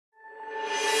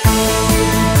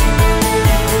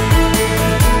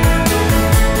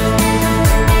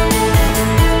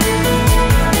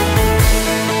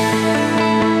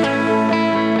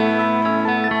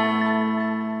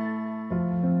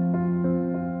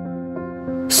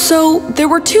So, there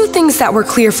were two things that were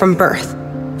clear from birth.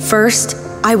 First,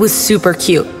 I was super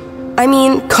cute. I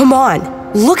mean, come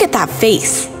on, look at that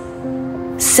face.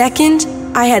 Second,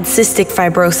 I had cystic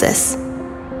fibrosis.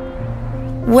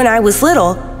 When I was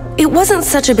little, it wasn't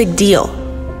such a big deal.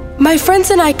 My friends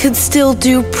and I could still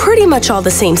do pretty much all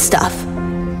the same stuff.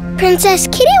 Princess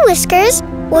Kitty Whiskers,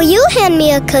 will you hand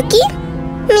me a cookie?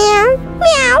 Meow,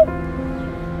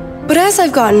 meow. But as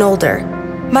I've gotten older,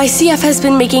 my CF has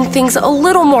been making things a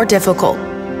little more difficult.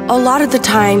 A lot of the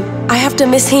time, I have to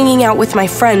miss hanging out with my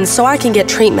friends so I can get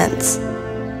treatments.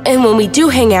 And when we do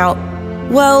hang out,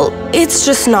 well, it's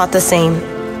just not the same.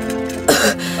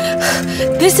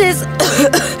 This is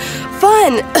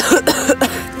fun.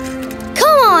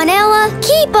 Come on, Ella,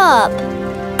 keep up.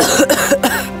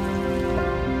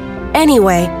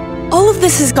 Anyway, all of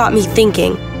this has got me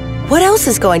thinking, what else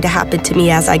is going to happen to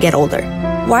me as I get older?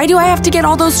 Why do I have to get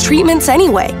all those treatments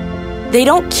anyway? They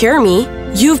don't cure me.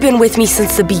 You've been with me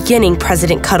since the beginning,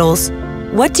 President Cuddles.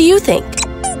 What do you think?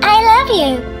 I love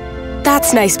you.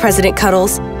 That's nice, President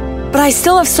Cuddles. But I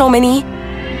still have so many.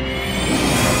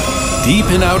 Deep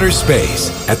in outer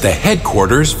space, at the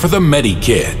headquarters for the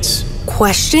Medi-Kids.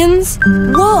 Questions?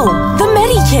 Whoa, the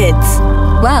Medi-Kids!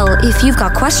 Well, if you've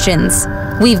got questions,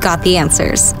 we've got the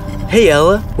answers. Hey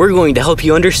Ella, we're going to help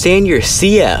you understand your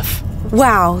CF.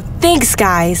 Wow, thanks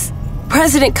guys.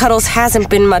 President Cuddles hasn't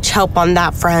been much help on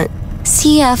that front.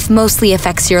 CF mostly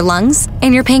affects your lungs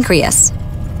and your pancreas.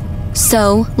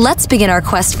 So, let's begin our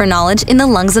quest for knowledge in the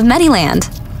lungs of Mediland.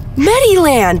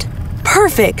 Mediland!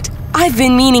 Perfect! I've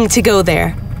been meaning to go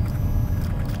there.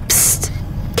 Psst,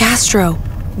 Gastro,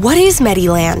 what is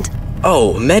Mediland?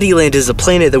 Oh, Mediland is a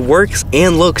planet that works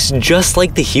and looks just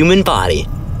like the human body.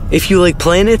 If you like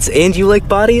planets and you like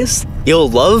bodies, you'll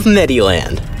love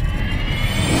Mediland.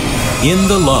 In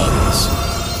the lungs.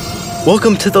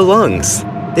 Welcome to the lungs.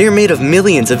 They are made of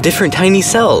millions of different tiny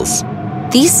cells.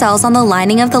 These cells on the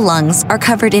lining of the lungs are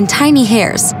covered in tiny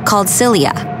hairs called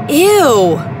cilia.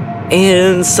 Ew!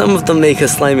 And some of them make a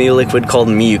slimy liquid called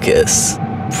mucus.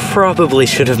 Probably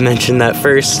should have mentioned that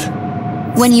first.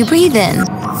 When you breathe in,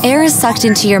 air is sucked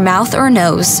into your mouth or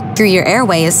nose, through your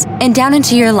airways, and down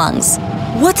into your lungs.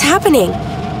 What's happening?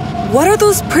 What are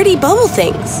those pretty bubble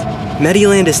things?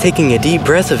 Mediland is taking a deep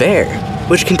breath of air,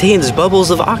 which contains bubbles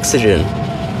of oxygen.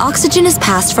 Oxygen is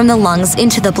passed from the lungs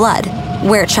into the blood,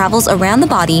 where it travels around the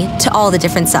body to all the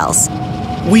different cells.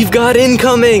 We've got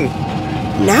incoming!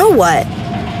 Now what?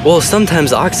 Well,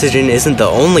 sometimes oxygen isn't the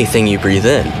only thing you breathe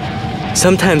in.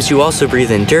 Sometimes you also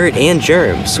breathe in dirt and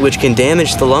germs, which can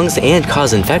damage the lungs and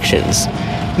cause infections.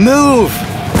 Move!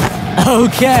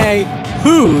 Okay,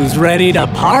 who's ready to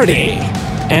party?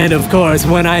 And of course,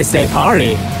 when I say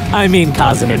party, I mean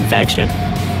cause an infection.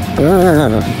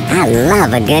 Ooh, I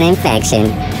love a good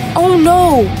infection. Oh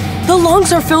no! The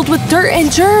lungs are filled with dirt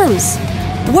and germs!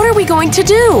 What are we going to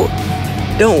do?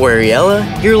 Don't worry,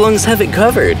 Ella. Your lungs have it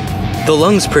covered. The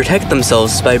lungs protect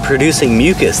themselves by producing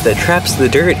mucus that traps the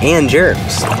dirt and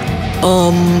germs.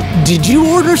 Did you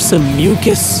order some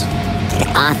mucus?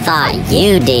 I thought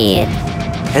you did.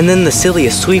 And then the cilia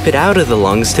sweep it out of the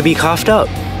lungs to be coughed up.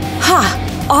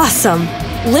 Ha! Awesome!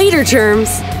 Later, germs!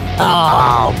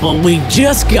 Oh, but we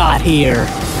just got here.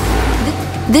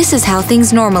 This is how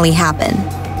things normally happen.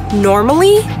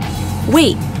 Normally?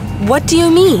 Wait, what do you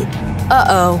mean?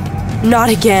 Uh-oh, not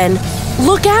again.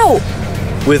 Look out!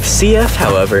 With CF,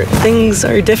 however, things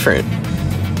are different.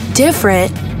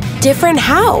 Different? Different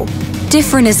how?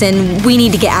 Different as in, we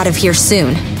need to get out of here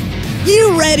soon.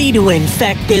 You ready to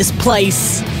infect this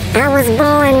place? I was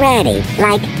born ready.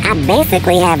 Like, I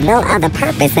basically have no other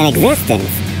purpose in existence.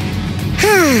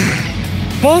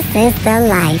 This is the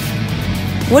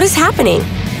life. What is happening?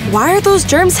 Why are those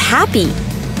germs happy?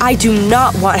 I do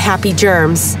not want happy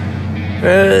germs.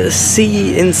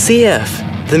 See, in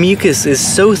CF, the mucus is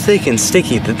so thick and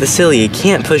sticky that the cilia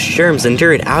can't push germs and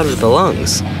dirt out of the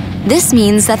lungs. This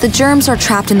means that the germs are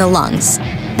trapped in the lungs.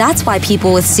 That's why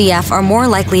people with CF are more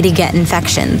likely to get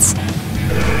infections.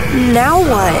 Now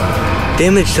what?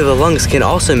 Damage to the lungs can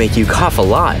also make you cough a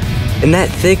lot, and that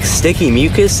thick, sticky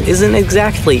mucus isn't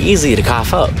exactly easy to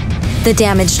cough up. The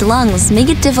damaged lungs make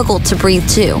it difficult to breathe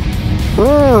too.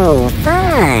 Ooh,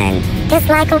 fun. It's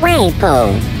like a wave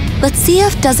pool. But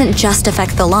CF doesn't just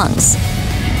affect the lungs.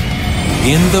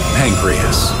 In the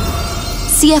pancreas.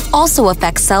 CF also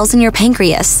affects cells in your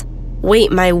pancreas.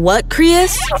 Wait, my what,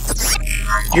 Creus?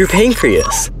 Your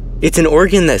pancreas. It's an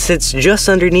organ that sits just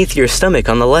underneath your stomach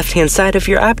on the left-hand side of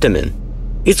your abdomen.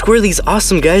 It's where these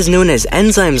awesome guys known as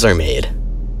enzymes are made.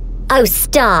 Oh,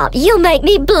 stop. You'll make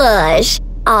me blush.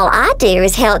 All I do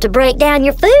is help to break down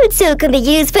your food so it can be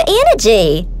used for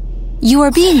energy. You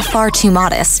are being far too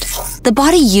modest. The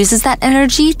body uses that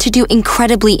energy to do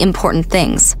incredibly important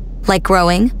things, like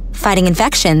growing, fighting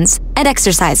infections, and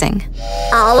exercising.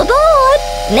 All aboard!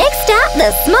 Next stop,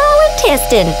 the small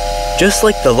intestine. Just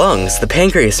like the lungs, the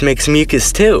pancreas makes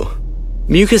mucus too.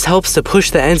 Mucus helps to push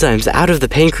the enzymes out of the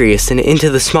pancreas and into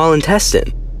the small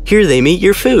intestine. Here they meet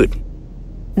your food.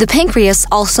 The pancreas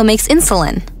also makes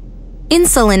insulin.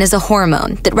 Insulin is a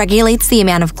hormone that regulates the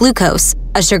amount of glucose,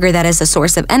 a sugar that is a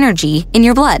source of energy, in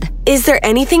your blood. Is there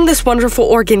anything this wonderful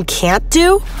organ can't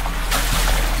do?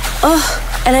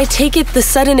 Ugh, and I take it the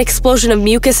sudden explosion of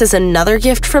mucus is another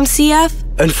gift from CF?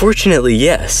 Unfortunately,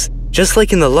 yes. Just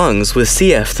like in the lungs, with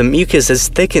CF, the mucus is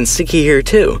thick and sticky here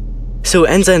too. So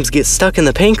enzymes get stuck in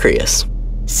the pancreas.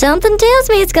 Something tells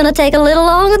me it's gonna take a little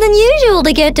longer than usual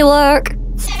to get to work.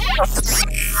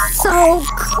 So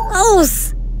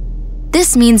close.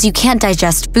 This means you can't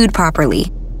digest food properly,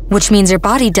 which means your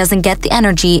body doesn't get the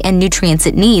energy and nutrients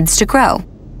it needs to grow.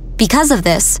 Because of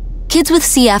this, kids with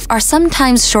CF are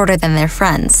sometimes shorter than their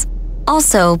friends.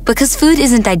 Also, because food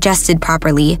isn't digested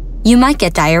properly, you might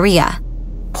get diarrhea.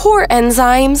 Poor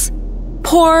enzymes.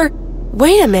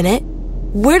 Wait a minute.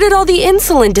 Where did all the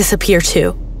insulin disappear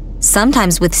to?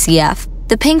 Sometimes with CF,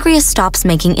 the pancreas stops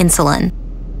making insulin.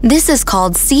 This is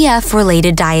called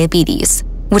CF-related diabetes,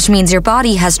 which means your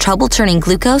body has trouble turning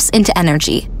glucose into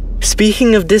energy.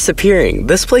 Speaking of disappearing,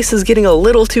 this place is getting a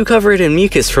little too covered in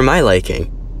mucus for my liking.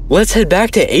 Let's head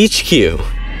back to HQ.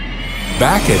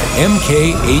 Back at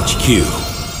MKHQ.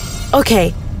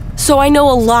 Okay, so I know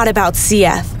a lot about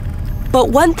CF. But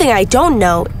one thing I don't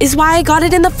know is why I got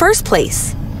it in the first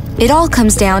place. It all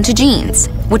comes down to genes,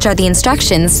 which are the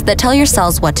instructions that tell your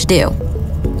cells what to do.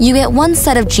 You get one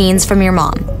set of genes from your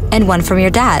mom and one from your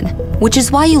dad, which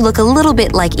is why you look a little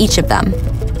bit like each of them.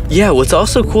 Yeah, what's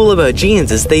also cool about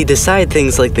genes is they decide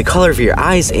things like the color of your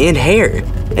eyes and hair,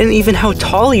 and even how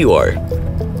tall you are.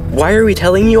 Why are we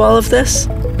telling you all of this?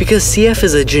 Because CF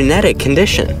is a genetic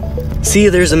condition. See,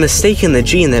 there's a mistake in the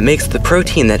gene that makes the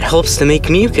protein that helps to make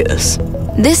mucus.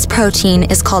 This protein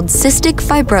is called Cystic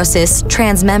Fibrosis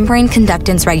Transmembrane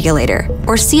Conductance Regulator,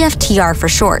 or CFTR for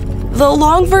short. The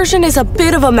long version is a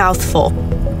bit of a mouthful.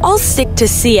 I'll stick to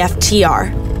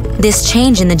CFTR. This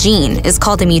change in the gene is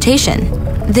called a mutation.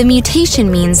 The mutation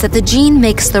means that the gene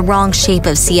makes the wrong shape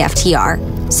of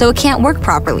CFTR, so it can't work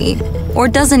properly, or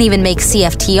doesn't even make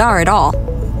CFTR at all.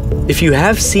 If you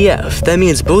have CF, that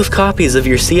means both copies of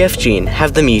your CF gene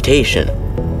have the mutation.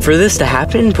 For this to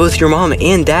happen, both your mom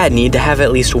and dad need to have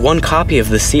at least one copy of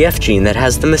the CF gene that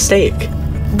has the mistake.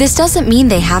 This doesn't mean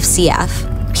they have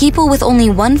CF. People with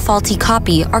only one faulty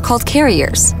copy are called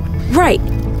carriers. Right.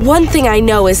 One thing I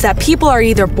know is that people are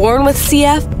either born with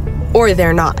CF or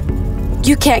they're not.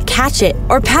 You can't catch it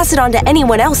or pass it on to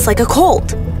anyone else like a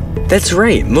cold. That's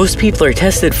right, most people are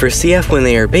tested for CF when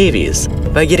they are babies,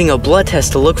 by getting a blood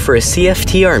test to look for a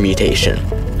CFTR mutation.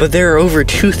 But there are over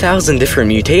 2,000 different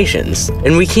mutations,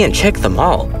 and we can't check them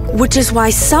all. Which is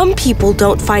why some people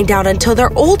don't find out until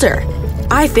they're older.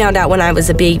 I found out when I was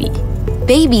a baby.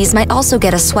 Babies might also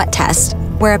get a sweat test,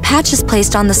 where a patch is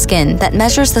placed on the skin that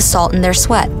measures the salt in their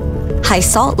sweat. High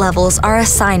salt levels are a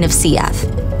sign of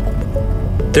CF.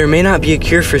 There may not be a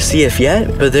cure for CF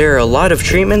yet, but there are a lot of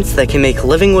treatments that can make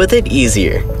living with it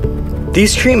easier.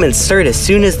 These treatments start as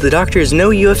soon as the doctors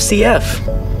know you have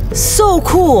CF. So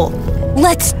cool!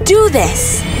 Let's do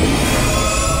this!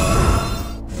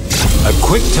 A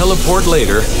quick teleport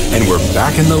later, and we're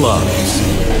back in the lungs.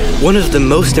 One of the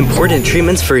most important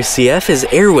treatments for CF is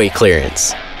airway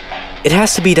clearance. It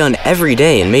has to be done every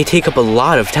day and may take up a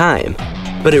lot of time,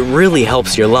 but it really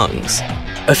helps your lungs.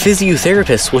 A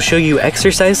physiotherapist will show you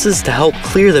exercises to help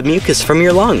clear the mucus from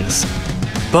your lungs.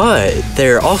 But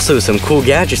there are also some cool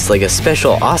gadgets like a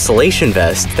special oscillation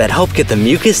vest that help get the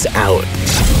mucus out.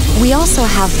 We also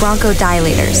have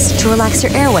bronchodilators to relax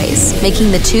your airways,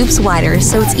 making the tubes wider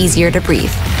so it's easier to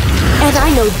breathe. And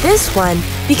I know this one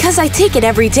because I take it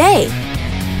every day.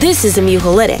 This is a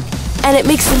mucolytic, and it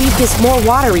makes the mucus more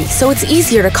watery so it's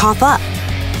easier to cough up.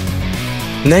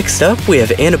 Next up, we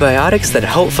have antibiotics that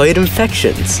help fight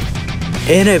infections.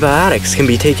 Antibiotics can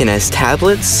be taken as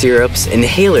tablets, syrups,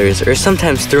 inhalers, or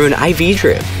sometimes through an IV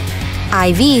drip.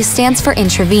 IV stands for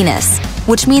intravenous,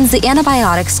 which means the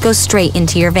antibiotics go straight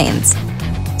into your veins.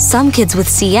 Some kids with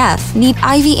CF need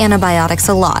IV antibiotics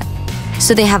a lot,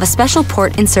 so they have a special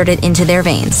port inserted into their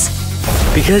veins.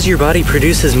 Because your body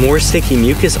produces more sticky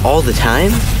mucus all the time,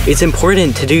 it's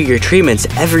important to do your treatments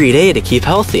every day to keep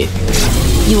healthy.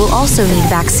 You will also need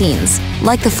vaccines,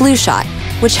 like the flu shot,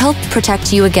 which help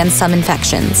protect you against some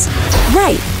infections.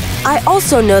 Right. I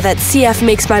also know that CF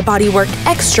makes my body work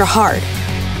extra hard.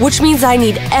 which means I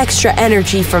need extra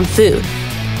energy from food.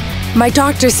 My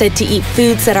doctor said to eat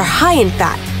foods that are high in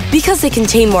fat because they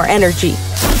contain more energy.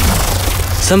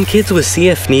 Some kids with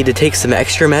CF need to take some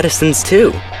extra medicines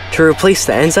too, to replace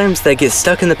the enzymes that get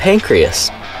stuck in the pancreas.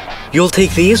 You'll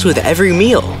take these with every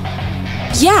meal.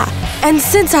 Yeah, and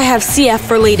since I have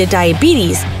CF-related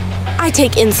diabetes, I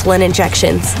take insulin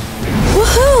injections.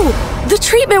 Woohoo! The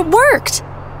treatment worked!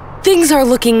 Things are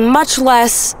looking much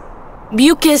less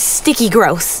mucus, sticky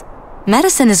gross.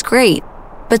 Medicine is great,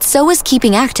 but so is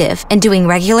keeping active and doing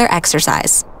regular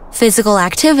exercise. Physical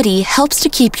activity helps to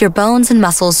keep your bones and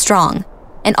muscles strong,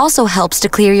 and also helps to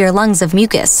clear your lungs of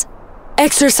mucus.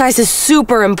 Exercise is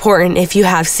super important if you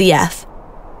have CF.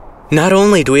 Not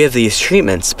only do we have these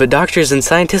treatments, but doctors and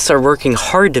scientists are working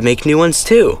hard to make new ones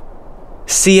too.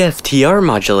 CFTR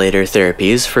modulator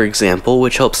therapies, for example,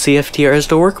 which help CFTRs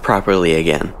to work properly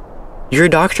again. Your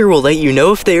doctor will let you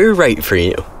know if they are right for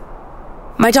you.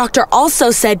 My doctor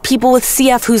also said people with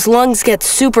CF whose lungs get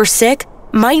super sick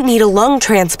might need a lung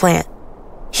transplant.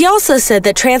 He also said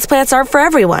that transplants aren't for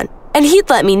everyone, and he'd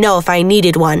let me know if I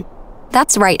needed one.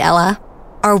 That's right, Ella.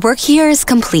 Our work here is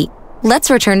complete.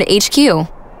 Let's return to HQ.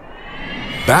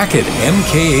 Back at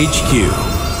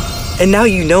MKHQ. And now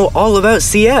you know all about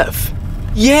CF.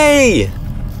 Yay!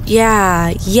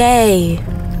 Yeah, yay.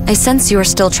 I sense you are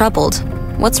still troubled.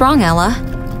 What's wrong, Ella?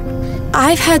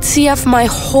 I've had CF my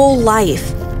whole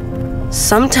life.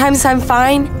 Sometimes I'm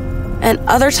fine, and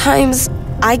other times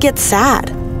I get sad.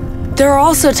 There are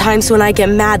also times when I get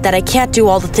mad that I can't do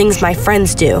all the things my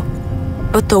friends do.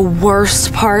 But the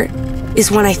worst part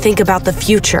is when I think about the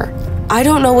future. I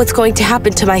don't know what's going to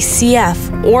happen to my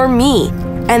CF or me,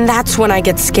 and that's when I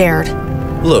get scared.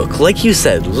 Look, like you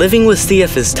said, living with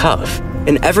CF is tough,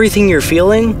 and everything you're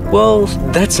feeling, well,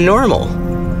 that's normal.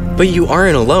 But you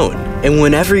aren't alone, and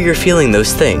whenever you're feeling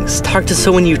those things, talk to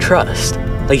someone you trust,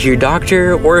 like your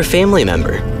doctor or a family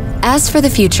member. As for the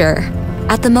future,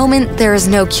 at the moment there is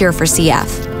no cure for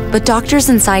CF, but doctors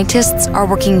and scientists are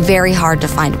working very hard to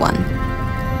find one.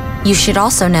 You should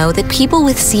also know that people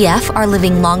with CF are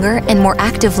living longer and more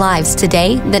active lives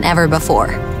today than ever before.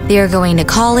 They are going to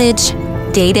college,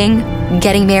 dating,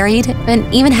 getting married,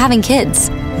 and even having kids.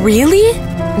 Really?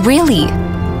 Really.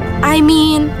 I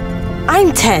mean,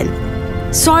 I'm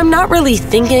 10, so I'm not really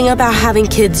thinking about having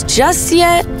kids just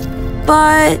yet,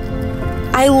 but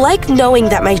I like knowing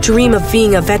that my dream of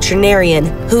being a veterinarian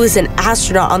who is an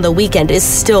astronaut on the weekend is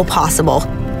still possible.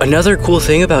 Another cool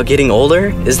thing about getting older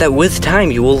is that with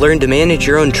time you will learn to manage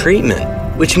your own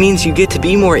treatment, which means you get to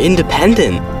be more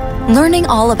independent. Learning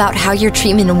all about how your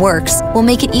treatment works will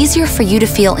make it easier for you to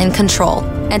feel in control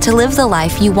and to live the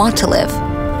life you want to live.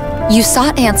 You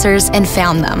sought answers and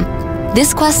found them.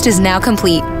 This quest is now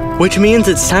complete. Which means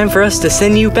it's time for us to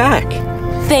send you back.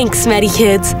 Thanks,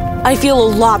 MediKids. I feel a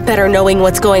lot better knowing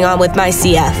what's going on with my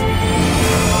CF.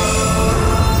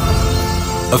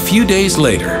 A few days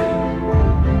later.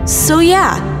 So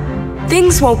yeah,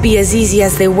 things won't be as easy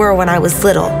as they were when I was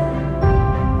little.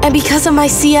 And because of my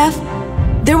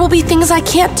CF, there will be things I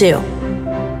can't do.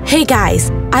 Hey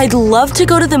guys, I'd love to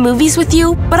go to the movies with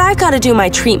you, but I've got to do my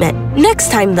treatment.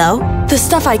 Next time though, the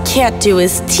stuff I can't do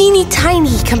is teeny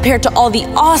tiny compared to all the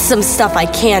awesome stuff I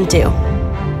can do.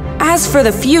 As for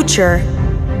the future,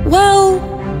 well,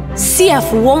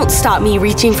 CF won't stop me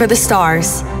reaching for the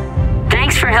stars.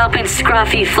 Thanks for helping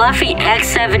Scruffy Fluffy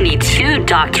X72,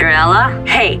 Dr. Ella.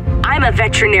 Hey, I'm a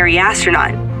veterinary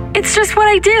astronaut. It's just what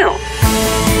I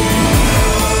do.